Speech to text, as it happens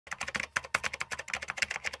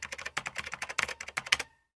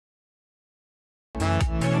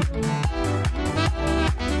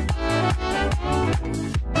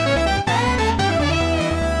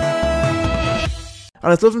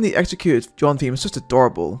and it's lovingly executed yawn theme is just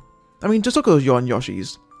adorable. I mean, just look at those yawn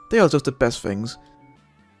Yoshis. They are just the best things.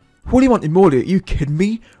 Holy moly, are you kidding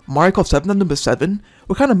me? Mario Kart 7 and number 7?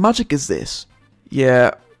 What kind of magic is this?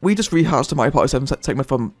 Yeah, we just rehashed the Mario Party 7 segment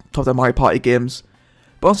from top 10 Mario Party games.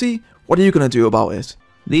 But honestly, what are you going to do about it?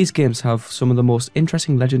 These games have some of the most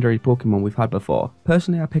interesting legendary Pokemon we've had before.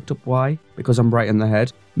 Personally, I picked up Y because I'm right in the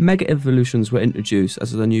head. Mega Evolutions were introduced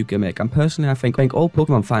as a new gimmick, and personally I think all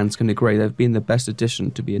Pokemon fans can agree they've been the best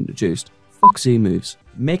addition to be introduced. Fuck Z moves.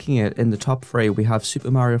 Making it in the top 3 we have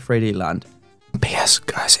Super Mario 3D Land. P.S.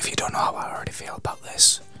 guys, if you don't know how I already feel about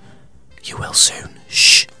this, you will soon.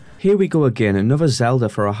 Shh. Here we go again, another Zelda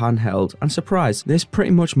for a handheld, and surprise, this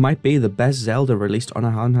pretty much might be the best Zelda released on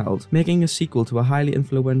a handheld. Making a sequel to a highly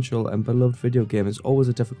influential and beloved video game is always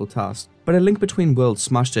a difficult task, but A Link Between Worlds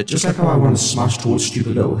smashed it just like how I want to smash towards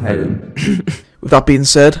stupid little head. With that being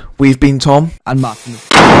said, we've been Tom and Matt.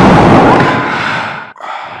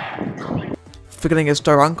 For getting a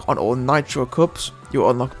star rank on all Nitro Cups, you'll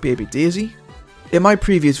unlock Baby Daisy. In my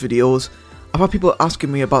previous videos, I've had people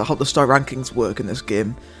asking me about how the star rankings work in this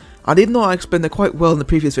game, and even though I explained it quite well in the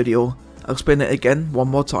previous video, I'll explain it again one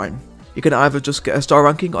more time. You can either just get a star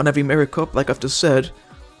ranking on every Mirror Cup like I've just said,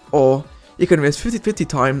 or you can race 50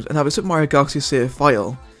 times and have a Super Mario Galaxy save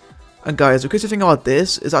file. And guys, the crazy thing about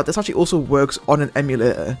this is that this actually also works on an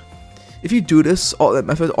emulator. If you do this alternate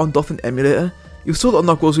method on Dolphin emulator, you still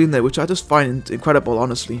unlock Rosalina, which I just find incredible,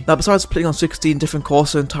 honestly. Now, besides playing on 16 different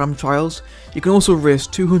courses and time trials, you can also race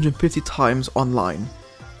 250 times online.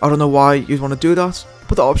 I don't know why you'd want to do that,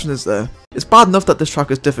 but the option is there. It's bad enough that this track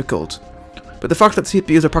is difficult, but the fact that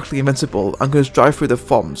CPUs are practically invincible and can just drive through the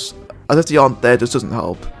FOMs, as if they aren't there, just doesn't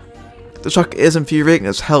help. The track is infuriating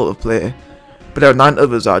as hell to play, but there are 9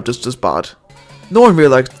 others that are just as bad. No one really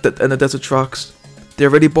likes that in the desert tracks. They're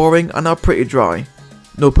really boring and are pretty dry.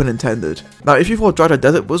 No pun intended. Now, if you thought Dry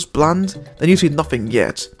Desert was bland, then you've seen nothing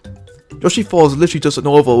yet. Yoshi Falls is literally just an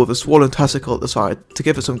oval with a swollen testicle at the side to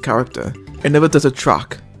give it some character. Another desert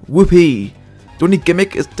track. Whoopee! The only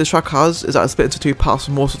gimmick this track has is that it's split into 2 parts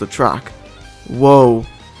for most of the track. Whoa.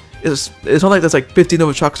 It's not like there's like 15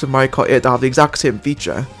 other tracks in Mario Kart 8 that have the exact same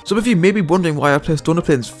feature. Some of you may be wondering why I placed Donut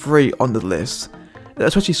Plains 3 on the list.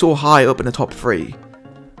 It's actually so high up in the top 3.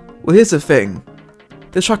 Well, here's the thing.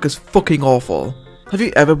 This track is fucking awful. Have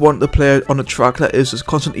you ever wanted to play on a track that is just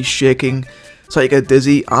constantly shaking so you get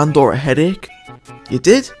dizzy and or a headache? You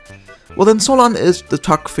did? Well then Solan is the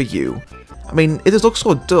track for you. I mean, it just looks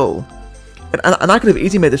so dull. And I could have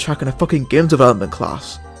easily made this track in a fucking game development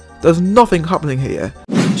class. There's nothing happening here.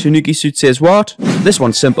 Tanuki Suit says what? This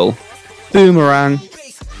one's simple. Boomerang.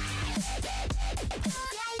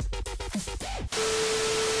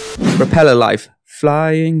 Propeller life.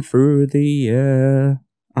 Flying through the air.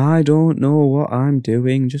 I don't know what I'm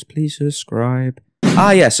doing, just please subscribe.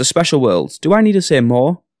 Ah yes, a special worlds. Do I need to say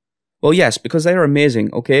more? Well yes, because they are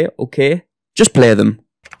amazing, okay? Just play them.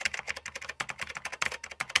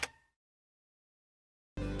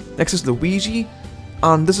 Next is Luigi,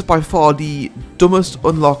 and this is by far the dumbest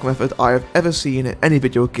unlock method I have ever seen in any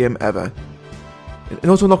video game ever. In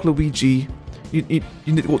order to unlock Luigi, you need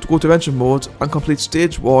to go to Adventure Mode and complete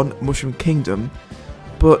Stage 1 Mushroom Kingdom,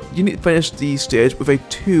 but you need to finish the stage with a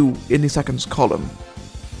 2 in the seconds column.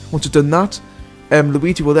 Once you've done that,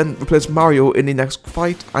 Luigi will then replace Mario in the next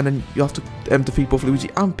fight, and then you have to defeat both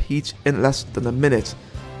Luigi and Peach in less than a minute,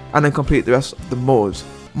 and then complete the rest of the modes.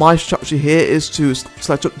 My strategy here is to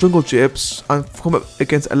select Jungle Gyps and come up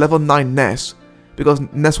against a level 9 Ness, because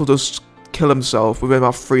Ness will just kill himself within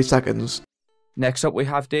about 3 seconds. Next up we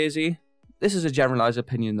have Daisy. This is a generalised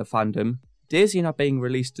opinion in the fandom. Daisy not being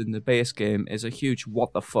released in the base game is a huge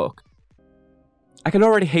what the fuck. I can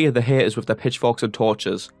already hear the haters with their pitchforks and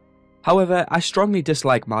torches. However, I strongly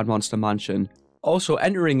dislike Mad Monster Mansion. Also,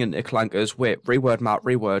 entering into Clankers, wait, reword Matt,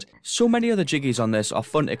 reword. So many other jiggies on this are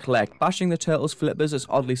fun to collect, bashing the turtles' flippers is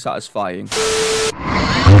oddly satisfying.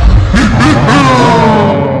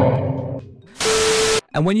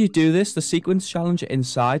 And when you do this, the sequence challenge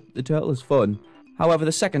inside the turtle is fun. However,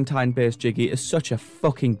 the second time-based jiggy is such a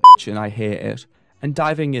fucking bitch and I hate it. And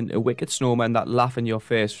diving into wicked snowmen that laugh in your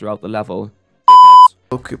face throughout the level. Dickheads.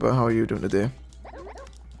 Hello Cooper, how are you doing today?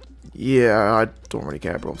 Yeah, I don't really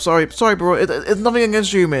care, bro. Sorry bro, it's nothing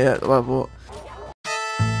against you, mate. But...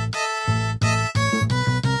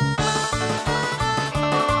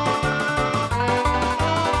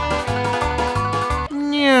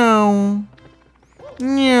 Meow.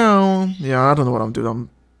 Meow. Yeah, I don't know what I'm doing. I'm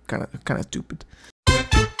kind of stupid.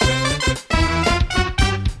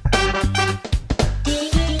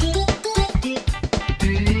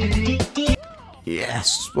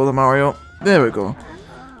 Yes, well, Mario. There we go.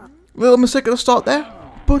 Little mistake at the start there,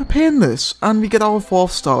 but painless. And we get our 4th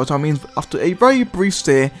star, which means after a very brief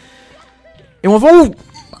stay in one of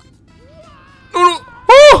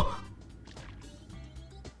oh!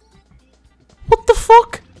 What the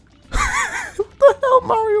fuck? What the hell,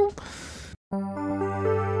 Mario?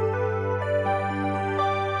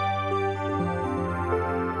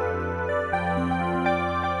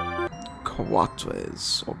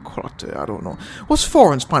 Cuatres or cuatre, I don't know. What's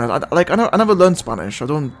 4 in Spanish? I never learned Spanish. I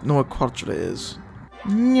don't know what cuatre is.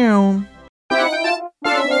 No.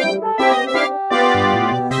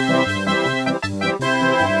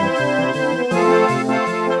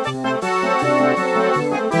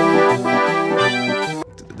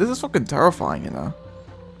 This is fucking terrifying, you know.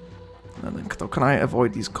 Can I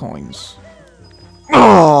avoid these coins?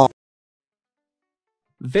 Oh!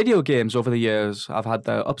 Video games over the years have had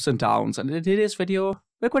their ups and downs, and in today's video,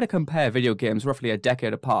 we're going to compare video games roughly a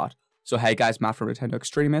decade apart. So hey guys, Matt from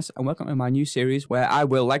NintendoExtremists, and welcome to my new series where I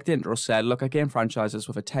will, like the intro said, look at game franchises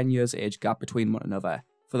with a 10 years age gap between one another.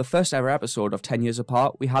 For the first ever episode of 10 years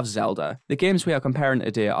apart, we have Zelda. The games we are comparing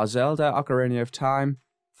today are Zelda, Ocarina of Time,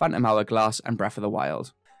 Phantom Hourglass, and Breath of the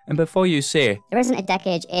Wild. And before you say, there isn't a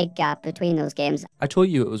decade age gap between those games, I told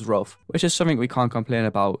you it was rough, which is something we can't complain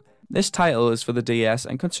about. This title is for the DS,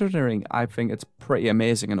 and considering I think it's pretty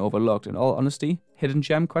amazing and overlooked, in all honesty, hidden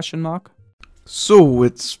gem question mark. So,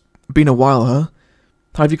 it's been a while, huh?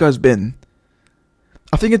 How have you guys been?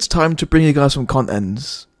 I think it's time to bring you guys some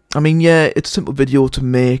content. I mean, yeah, it's a simple video to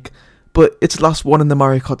make, but it's the last one in the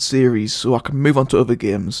Mario Kart series, so I can move on to other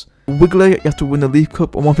games. Wiggler, you have to win the Leaf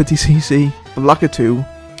Cup on 150cc. For Lacquer 2, you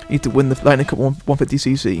need to win the Lightning Cup on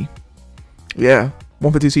 150cc. Yeah.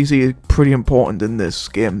 150cc is pretty important in this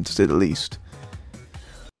game, to say the least.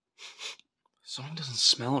 Something doesn't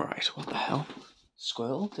smell right. What the hell?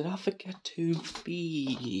 Squirrel, did I forget to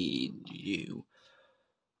feed you?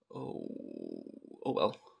 Oh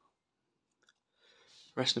well.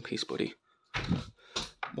 Rest in peace, buddy.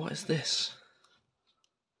 What is this?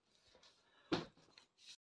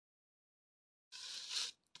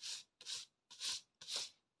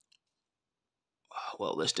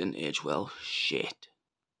 Well, this didn't age well. Shit.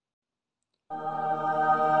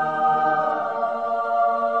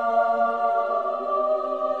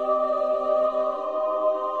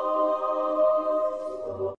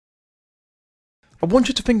 I want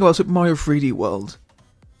you to think about Super Mario 3D World.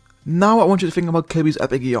 Now I want you to think about Kirby's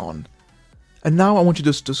Epic Yarn. And now I want you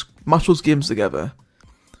to just mash those games together.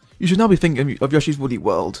 You should now be thinking of Yoshi's Woolly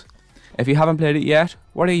World. If you haven't played it yet,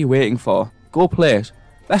 what are you waiting for? Go play it.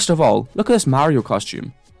 Best of all, look at this Mario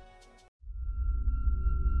costume.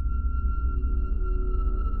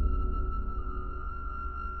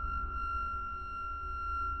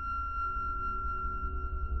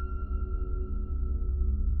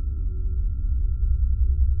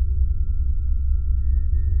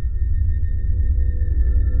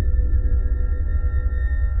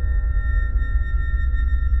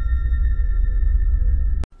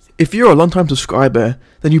 If you're a long-time subscriber,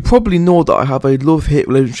 then you probably know that I have a love-hate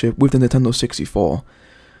relationship with the Nintendo 64.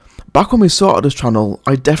 Back when we started this channel,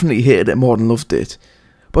 I definitely hated it more than loved it.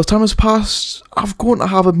 But as time has passed, I've grown to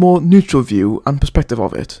have a more neutral view and perspective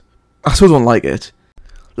of it. I still don't like it.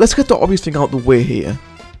 Let's get the obvious thing out the way here.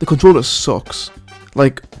 The controller sucks.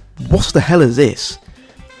 Like, what the hell is this?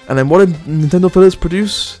 And then what did Nintendo Phillips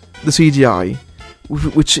produce? The CGI,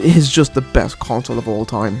 which is just the best console of all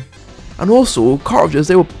time. And also, cartridges,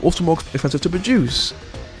 they were also more expensive to produce.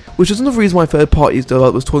 Which is another reason why third parties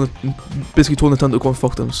developers basically told Nintendo to go and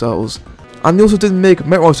fuck themselves. And they also didn't make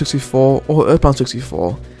Metroid 64 or Earthbound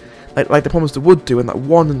 64, like they promised they would do in that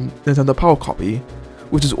one Nintendo Power copy,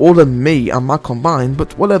 which is older than me and Matt combined,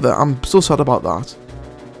 but whatever, I'm so sad about that.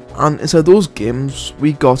 And instead of those games,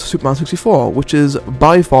 we got Superman 64, which is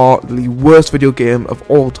by far the worst video game of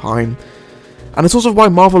all time. And it's also why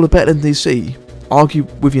Marvel are better than DC. Argue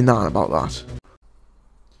with your nan about that.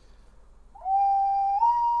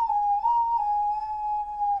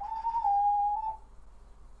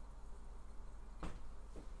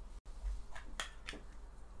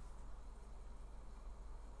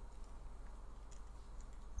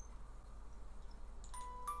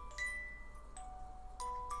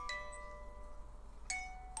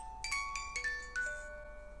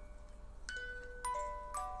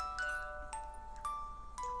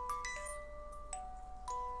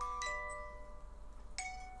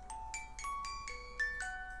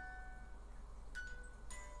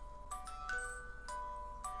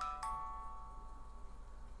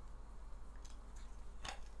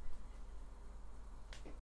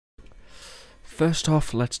 First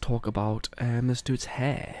off, let's talk about this dude's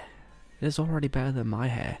hair. It is already better than my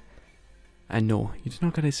hair. And no, you're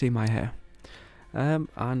not going to see my hair.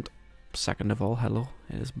 And second of all, hello,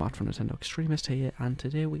 it is Matt from NintendoExtremists here, and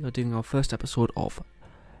today we are doing our first episode of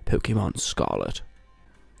Pokemon Scarlet.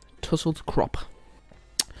 Tussled crop.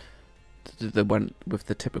 They went with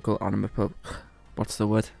the typical what's the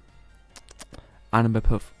word?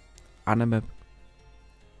 Anamorphic.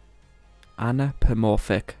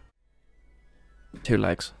 2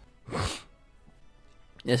 legs.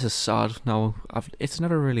 This is sad now. It's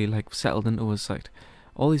never really like settled into us. Like,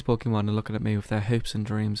 all these Pokemon are looking at me with their hopes and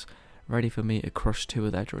dreams, ready for me to crush 2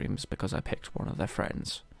 of their dreams because I picked one of their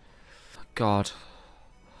friends. God,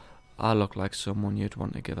 I look like someone you'd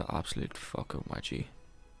want to give an absolute fucking wedgie.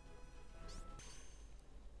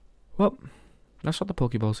 Well, that's what the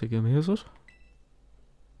Pokeballs they give me, is it?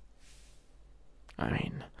 I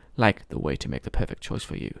mean, like the way to make the perfect choice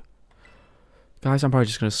for you. Guys, I'm probably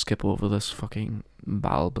just gonna skip over this fucking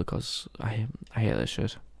battle because I hate this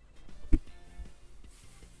shit.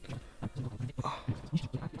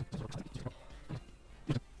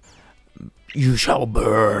 You shall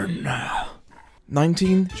burn.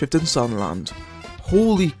 19 Shifting Sunland.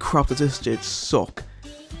 Holy crap, does this stage suck.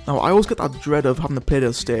 Now, I always get that dread of having to play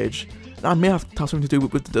this stage. That may have something to do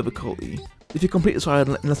with the difficulty. If you complete this ride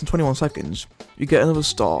in less than 21 seconds, you get another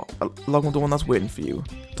star, along with the one that's waiting for you.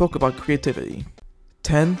 Talk about creativity.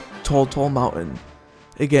 10 Tall Mountain.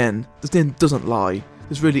 Again, this name doesn't lie.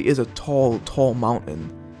 This really is a tall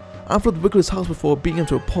mountain. I've flooded Wiggler's house before beating him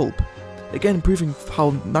to a pulp. Again, proving how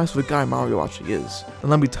nice of a guy Mario actually is. And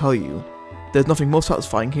let me tell you, there's nothing more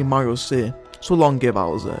satisfying hearing Mario say, "So long, Game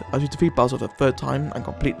Bowser," as you defeat Bowser for the 3rd time and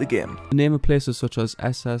complete the game. The name of places such as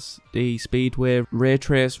SSD, Speedway, Ray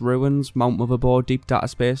Trace, Ruins, Mount Motherboard, Deep Data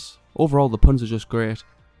Space. Overall, the puns are just great.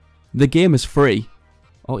 The game is free,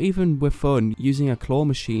 or even with fun, using a claw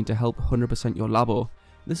machine to help 100% your labo.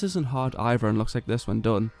 This isn't hard either and looks like this when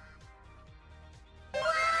done.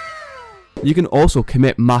 You can also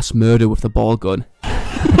commit mass murder with the ball gun.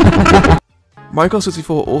 Mario Kart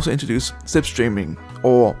 64 also introduced slipstreaming,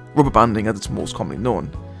 or rubber banding as it's most commonly known.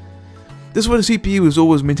 This is where the CPU is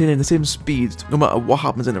always maintaining the same speed no matter what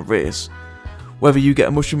happens in a race. Whether you get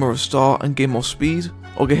a mushroom or a star and gain more speed,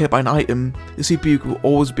 or get hit by an item, the CPU will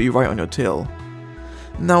always be right on your tail.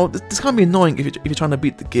 Now, this can be annoying if you're trying to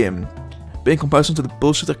beat the game, but in comparison to the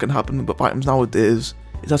bullshit that can happen with items nowadays,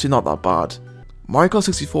 it's actually not that bad. Mario Kart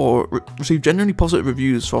 64 received genuinely positive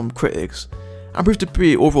reviews from critics, and proved to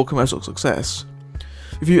be an overall commercial success.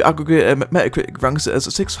 Review aggregator Metacritic ranks it as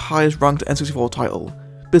the 6th highest ranked N64 title,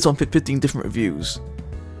 based on 15 different reviews.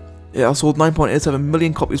 It has sold 9.87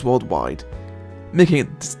 million copies worldwide, making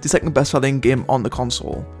it the 2nd best selling game on the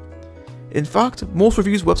console. In fact, most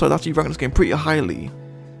reviews websites actually rank this game pretty highly,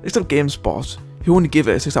 except GameSpot, who only give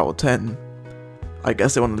it a 6 out of 10. I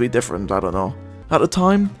guess they wanted to be different, I don't know. At the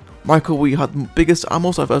time, Michael Wii had the biggest and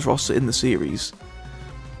most diverse roster in the series.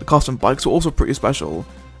 The cars and bikes were also pretty special,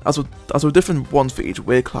 as were different ones for each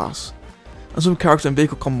weight class, and some character and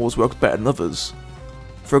vehicle combos worked better than others.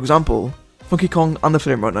 For example, Funky Kong and the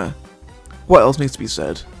Flame Runner. What else needs to be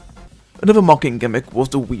said? Another marketing gimmick was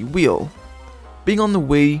the Wii Wheel. Being on the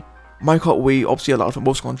Wii, Mario Kart Wii obviously allowed for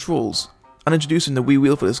motion controls, and introducing the Wii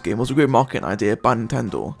Wheel for this game was a great marketing idea by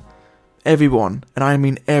Nintendo. Everyone, and I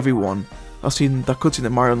mean everyone, has seen that cutscene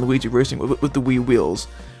of Mario and Luigi racing with the Wii Wheels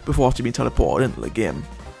before actually being teleported into the game.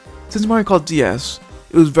 Since Mario Kart DS,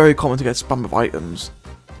 it was very common to get spam of items,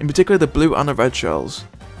 in particular the blue and the red shells.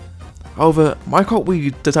 However, Mario Kart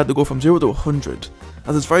Wii decided to go from 0 to 100,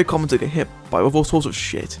 as it's very common to get hit by all sorts of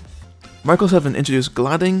shit. Mario Kart 7 introduced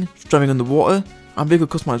gliding, driving underwater, and vehicle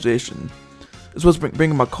customization, as well as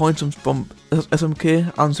bringing back coins from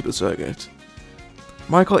SMK and Super Circuit.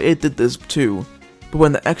 Mario Kart 8 did this too, but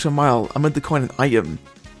went the extra mile and made the coin an item.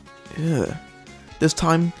 Ugh. This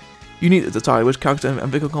time, you need to decide which character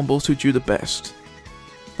and vehicle combos suit you the best.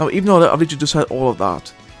 Now, even though I've literally just said all of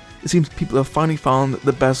that, it seems people have finally found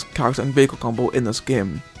the best character and vehicle combo in this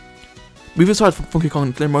game. We've decided for Funky Kong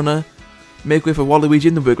and Flame Runner, make way for Waluigi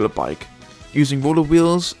and the Wiggler bike, using roller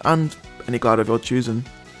wheels and any glider of your choosing.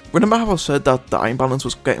 Remember how I said that the item balance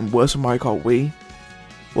was getting worse in Mario Kart Wii?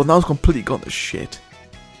 Well, now it's completely gone to shit.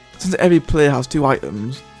 Since every player has 2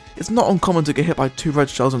 items, it's not uncommon to get hit by 2 red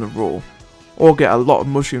shells in a row, or get a lot of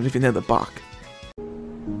mushrooms if you're near the back.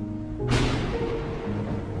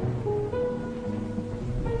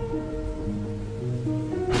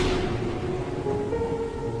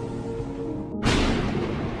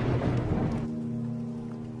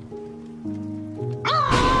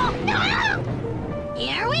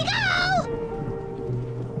 Here we go!